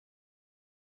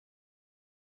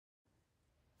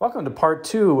Welcome to part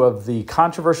 2 of the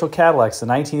controversial Cadillacs, the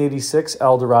 1986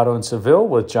 Eldorado and Seville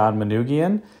with John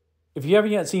Manoogian. If you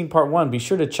haven't yet seen part 1, be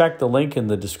sure to check the link in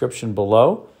the description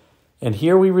below. And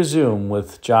here we resume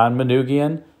with John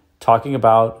Manoogian talking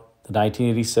about the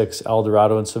 1986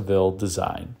 Eldorado and Seville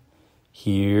design.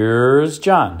 Here's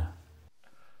John.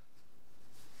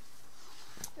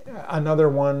 Another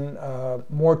one,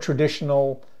 more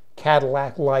traditional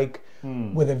Cadillac-like,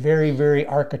 with a very, very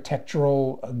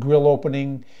architectural grille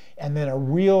opening, and then a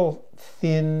real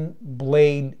thin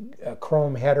blade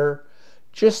chrome header.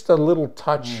 Just a little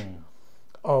touch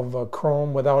of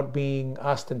chrome without being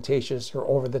ostentatious or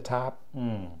over the top.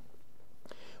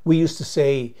 We used to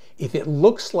say, if it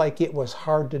looks like it was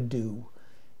hard to do,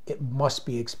 it must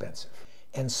be expensive.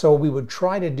 And so we would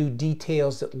try to do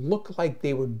details that looked like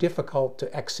they were difficult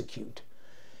to execute.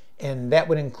 And that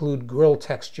would include grille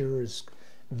textures,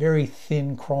 very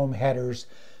thin chrome headers,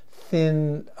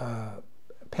 thin,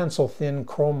 pencil-thin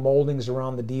chrome moldings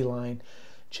around the D-line.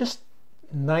 Just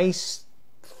nice,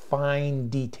 fine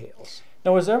details.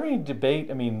 Now, was there any debate?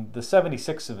 I mean, the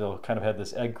 76 Seville kind of had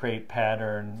this egg crate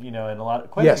pattern, you know, and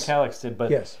quite a few Cadillacs did,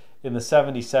 but in the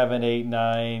 77, 8,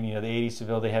 9, you know, the 80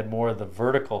 Seville, they had more of the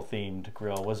vertical themed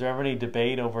grille. Was there ever any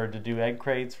debate over to do egg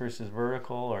crates versus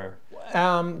vertical, or?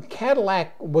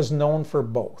 Cadillac was known for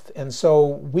both, and so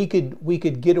we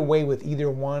could get away with either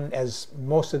one, as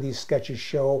most of these sketches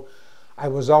show. I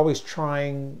was always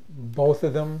trying both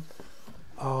of them.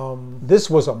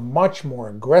 This was a much more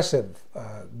aggressive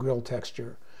grille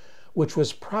texture, which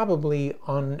was probably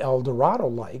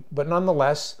un-Eldorado-like, but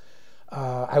nonetheless,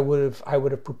 I would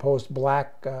have proposed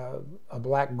a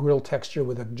black grille texture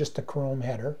with just a chrome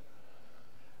header.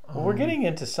 Well, we're getting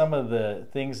into some of the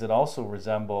things that also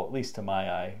resemble, at least to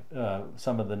my eye,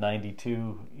 some of the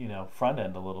 92, you know, front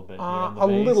end a little bit. A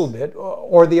little bit,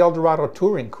 or the Eldorado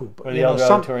Touring Coupe. Or the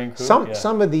Eldorado Touring Coupe.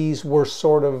 Some of these were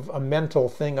sort of a mental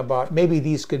thing about maybe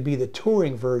these could be the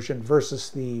touring version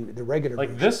versus the regular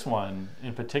version. Like this one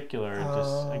in particular,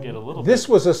 I get a little. This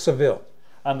was a Seville.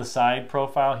 On the side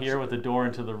profile here with the door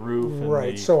into the roof.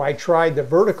 Right, so I tried the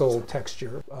vertical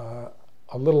texture,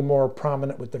 a little more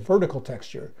prominent with the vertical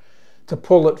texture, to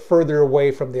pull it further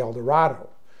away from the Eldorado.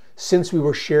 Since we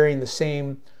were sharing the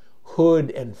same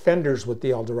hood and fenders with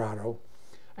the Eldorado,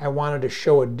 I wanted to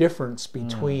show a difference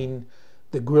between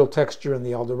the grille texture in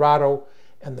the Eldorado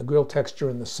and the grille texture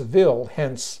in the Seville,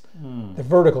 hence the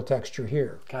vertical texture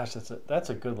here. Gosh, that's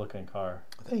a good looking car.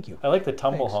 Thank you. I like the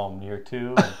tumble home here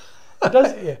too. It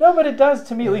does, no, but it does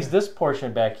to me, at least this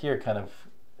portion back here kind of,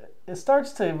 it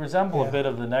starts to resemble a bit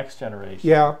of the next generation.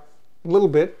 Yeah, a little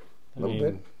bit,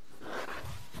 bit.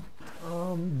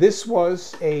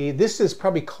 This is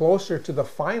probably closer to the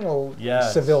final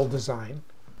Seville design.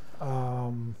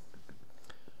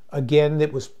 Again,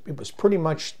 it was pretty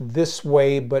much this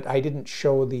way, but I didn't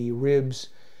show the ribs,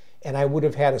 and I would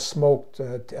have had a smoked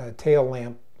tail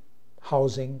lamp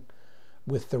housing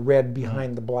with the red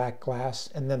behind the black glass,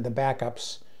 and then the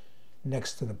backups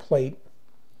next to the plate.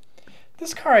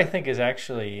 This car, I think, is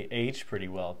actually aged pretty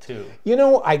well, too. You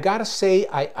know, I gotta say,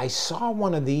 I saw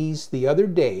one of these the other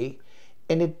day,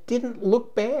 and it didn't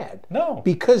look bad. No.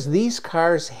 Because these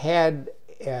cars had,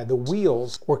 the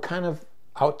wheels were kind of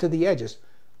out to the edges.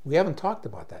 We haven't talked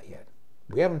about that yet.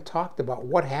 We haven't talked about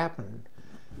what happened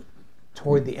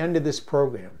toward the end of this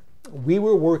program. We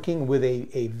were working with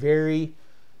a very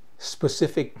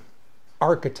specific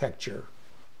architecture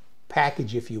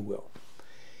package, if you will.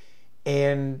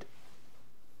 And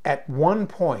at one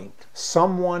point,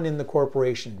 someone in the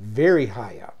corporation, very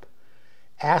high up,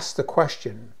 asked the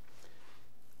question,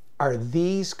 are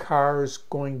these cars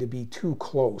going to be too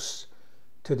close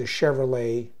to the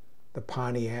Chevrolet, the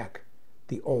Pontiac,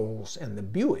 the Olds, and the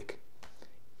Buick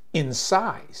in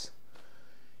size?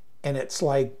 And it's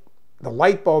like the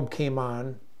light bulb came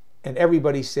on and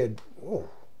everybody said, oh,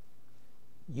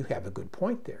 you have a good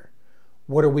point there.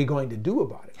 What are we going to do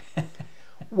about it?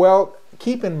 Well,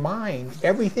 keep in mind,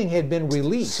 everything had been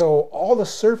released. So all the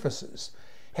surfaces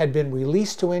had been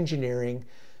released to engineering.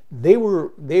 They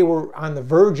were on the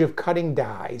verge of cutting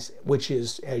dies, which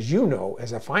is, as you know,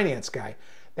 as a finance guy,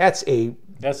 that's the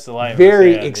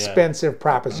very expensive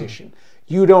proposition.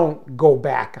 You don't go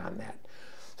back on that.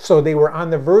 So they were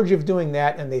on the verge of doing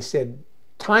that, and they said,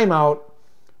 time out,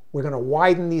 we're going to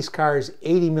widen these cars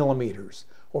 80 millimeters,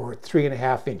 or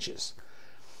 3.5 inches.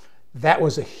 That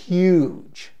was a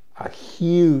huge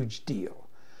deal.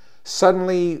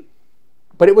 Suddenly,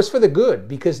 but it was for the good,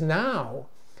 because now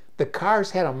the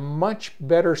cars had a much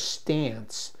better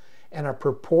stance and a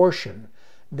proportion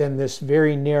than this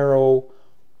very narrow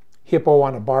hippo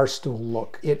on a bar stool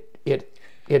look. It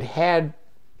had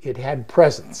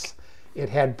presence. It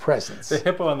had presence. The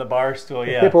hippo on the bar stool,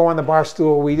 yeah. Hippo on the bar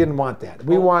stool, we didn't want that.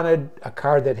 We wanted a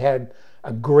car that had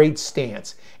a great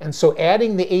stance. And so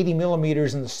adding the 80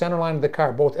 millimeters in the center line of the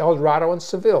car, both Eldorado and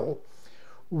Seville,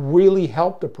 really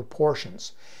helped the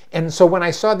proportions. And so when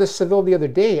I saw this Seville the other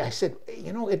day, I said,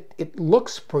 you know, it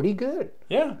looks pretty good.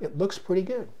 Yeah. It looks pretty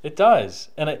good. It does.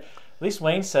 And at least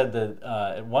Wayne said that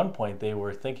at one point they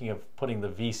were thinking of putting the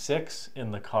V6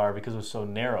 in the car because it was so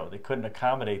narrow. They couldn't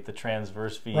accommodate the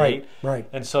transverse V8. Right, right.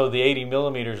 And so the 80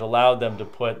 millimeters allowed them to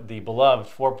put the beloved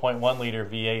 4.1 liter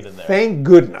V8 in there. Thank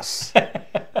goodness.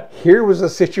 Here was a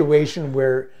situation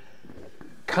where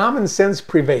common sense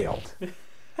prevailed.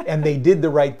 And they did the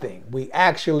right thing. We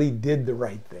actually did the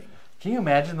right thing. Can you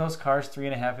imagine those cars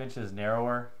 3.5 inches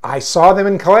narrower? I saw them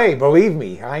in clay, believe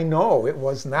me. I know, it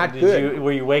was not good.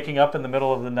 Were you waking up in the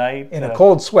middle of the night? In a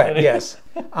cold sweat, yes.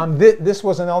 This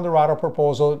was an Eldorado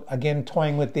proposal, again,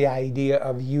 toying with the idea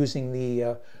of using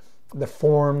the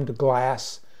formed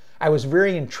glass. I was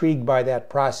very intrigued by that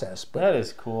process. But that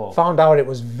is cool. Found out it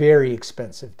was very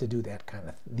expensive to do that kind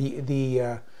of...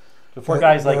 Before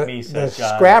guys like me said, the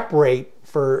John, scrap rate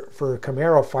for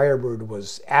Camaro Firebird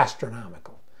was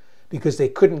astronomical because they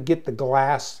couldn't get the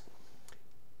glass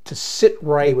to sit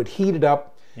right. They would heat it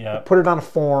up, put it on a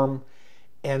form,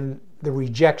 and the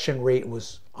rejection rate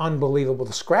was unbelievable.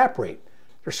 The scrap rate.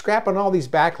 They're scrapping all these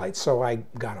backlights, so I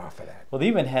got off of that. Well, they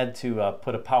even had to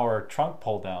put a power trunk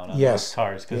pull down on those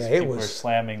cars because people were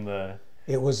slamming the...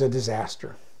 It was a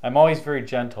disaster. I'm always very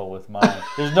gentle with mine.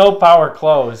 There's no power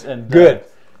close. And Good.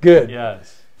 Good.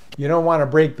 Yes. You don't want to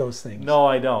break those things. No,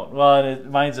 I don't. Well,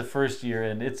 mine's a first year,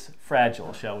 and it's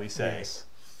fragile, shall we say. Yes.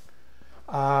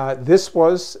 This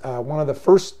was one of the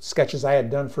first sketches I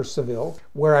had done for Seville,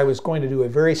 where I was going to do a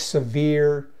very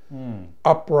severe,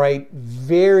 upright,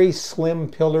 very slim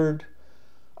pillared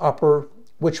upper,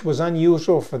 which was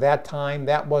unusual for that time.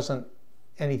 That wasn't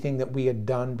anything that we had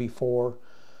done before.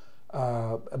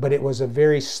 But it was a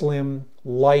very slim,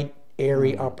 light,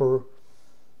 airy upper.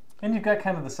 And you've got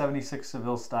kind of the 76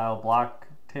 Seville style block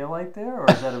taillight there, or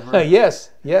is that a version? Yes,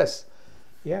 yes,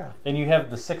 yeah. And you have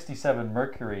the 67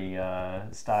 Mercury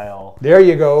style. There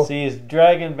you go. See, he's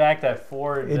dragging back that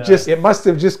Ford. It must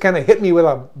have just kind of hit me with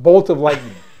a bolt of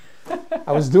lightning.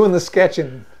 I was doing the sketch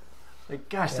and...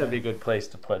 Gosh, that'd be a good place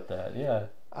to put that,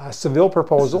 yeah. Seville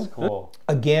proposal. This is cool.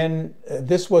 Again,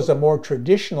 this was a more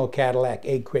traditional Cadillac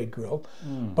 8-crate grille,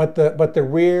 but the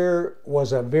rear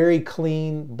was a very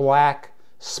clean black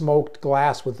smoked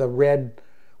glass with a red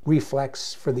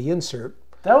reflex for the insert.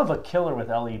 That would look killer with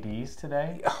LEDs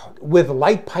today. With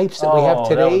light pipes that we have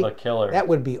today, that would look killer. That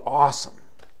would be awesome.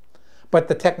 But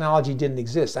the technology didn't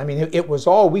exist. I mean, it was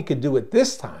all we could do at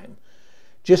this time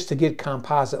just to get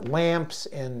composite lamps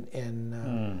and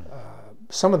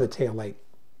some of the taillight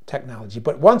technology.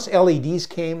 But once LEDs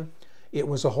came, it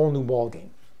was a whole new ballgame.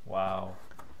 Wow.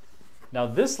 Now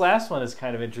this last one is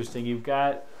kind of interesting. You've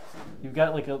got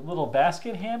like a little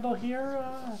basket handle here?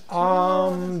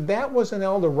 That was an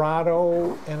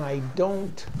Eldorado, and I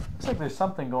don't... Looks like there's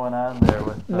something going on there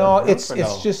with no,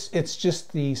 it's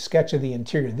just the sketch of the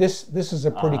interior. This is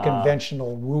a pretty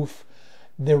conventional roof.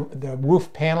 The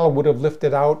roof panel would have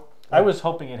lifted out. I was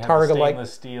hoping it had a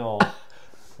stainless steel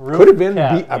roof. Could have been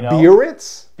a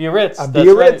Biarritz. Biarritz. A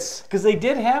Biarritz. Because they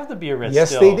did have the Biarritz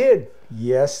Yes, still. they did.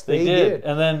 Yes, they did.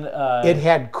 And then... it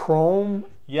had chrome...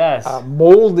 Yes.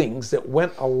 Moldings that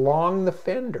went along the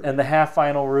fender. And the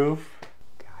half-final roof.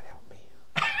 God help me.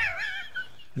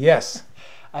 Yes.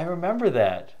 I remember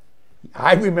that.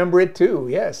 I remember it too,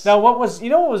 yes. Now, what was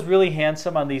really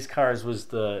handsome on these cars was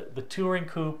the Touring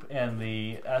Coupe and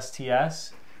the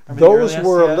STS. Those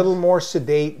were a little more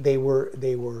sedate. They were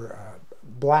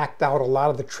blacked out. A lot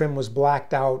of the trim was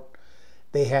blacked out.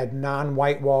 They had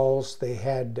non-white walls. They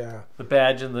had the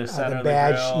badge in the center of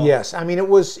the grill. Yes, I mean it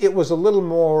was a little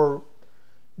more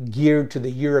geared to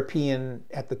the European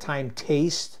at the time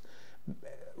taste,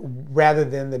 rather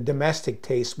than the domestic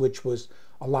taste, which was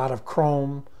a lot of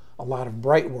chrome, a lot of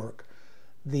bright work.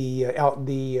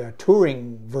 The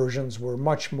touring versions were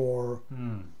much more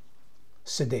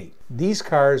sedate. These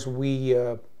cars, we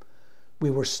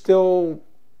were still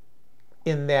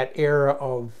in that era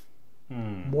of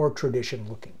more traditional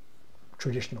looking.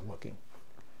 Traditional,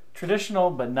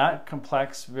 but not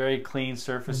complex, very clean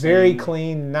surfacing. Very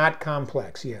clean, not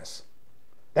complex, yes.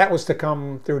 That was to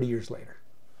come 30 years later.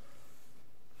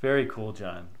 Very cool,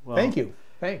 John. Well, thank you.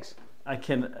 Thanks. I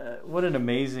can, what an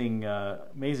amazing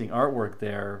artwork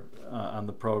there on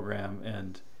the program,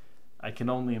 and I can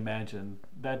only imagine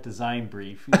that design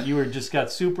brief. You just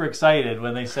got super excited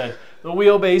when they said the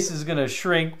wheelbase is going to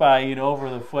shrink by, over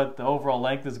the foot, the overall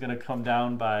length is going to come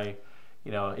down by,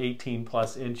 18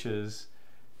 plus inches,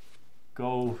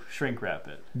 go shrink wrap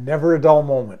it. Never a dull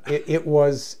moment. It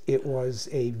was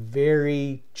a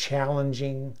very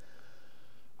challenging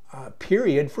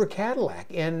period for Cadillac,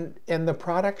 and the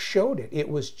product showed it. It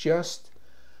was just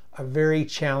a very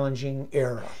challenging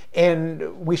era.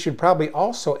 And we should probably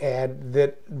also add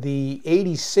that the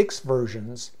 86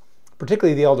 versions,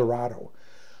 particularly the Eldorado,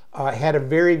 had a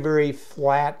very, very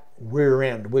flat rear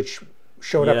end, which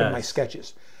showed up in my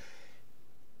sketches.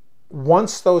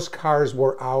 Once those cars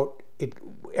were out,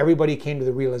 everybody came to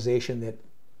the realization that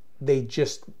they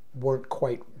just weren't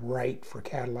quite right for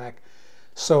Cadillac.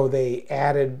 So they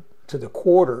added to the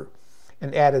quarter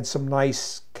and added some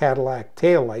nice Cadillac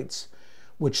taillights,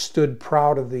 which stood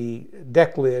proud of the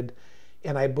deck lid.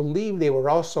 And I believe they were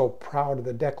also proud of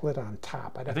the deck lid on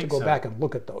top. I'd have to go back and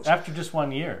look at those. After just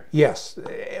 1 year. Yes.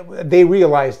 They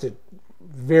realized it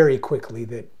very quickly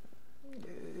that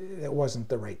it wasn't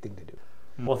the right thing to do.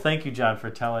 Well, thank you, John, for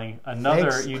telling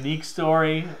another unique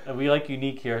story. We like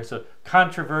unique here. So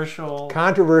controversial.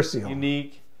 Controversial.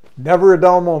 Unique. Never a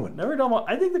dull moment. Never a dull moment.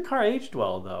 I think the car aged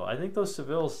well, though. I think those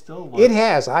Sevilles still look. It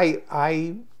has.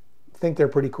 I think they're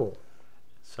pretty cool.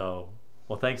 So,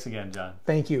 well, thanks again, John.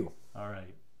 Thank you. All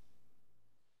right.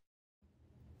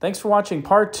 Thanks for watching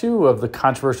part 2 of the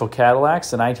controversial Cadillacs,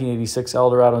 the 1986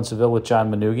 Eldorado and Seville with John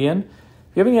Manoogian.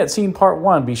 If you haven't yet seen part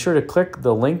 1, be sure to click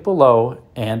the link below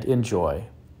and enjoy.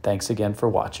 Thanks again for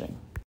watching.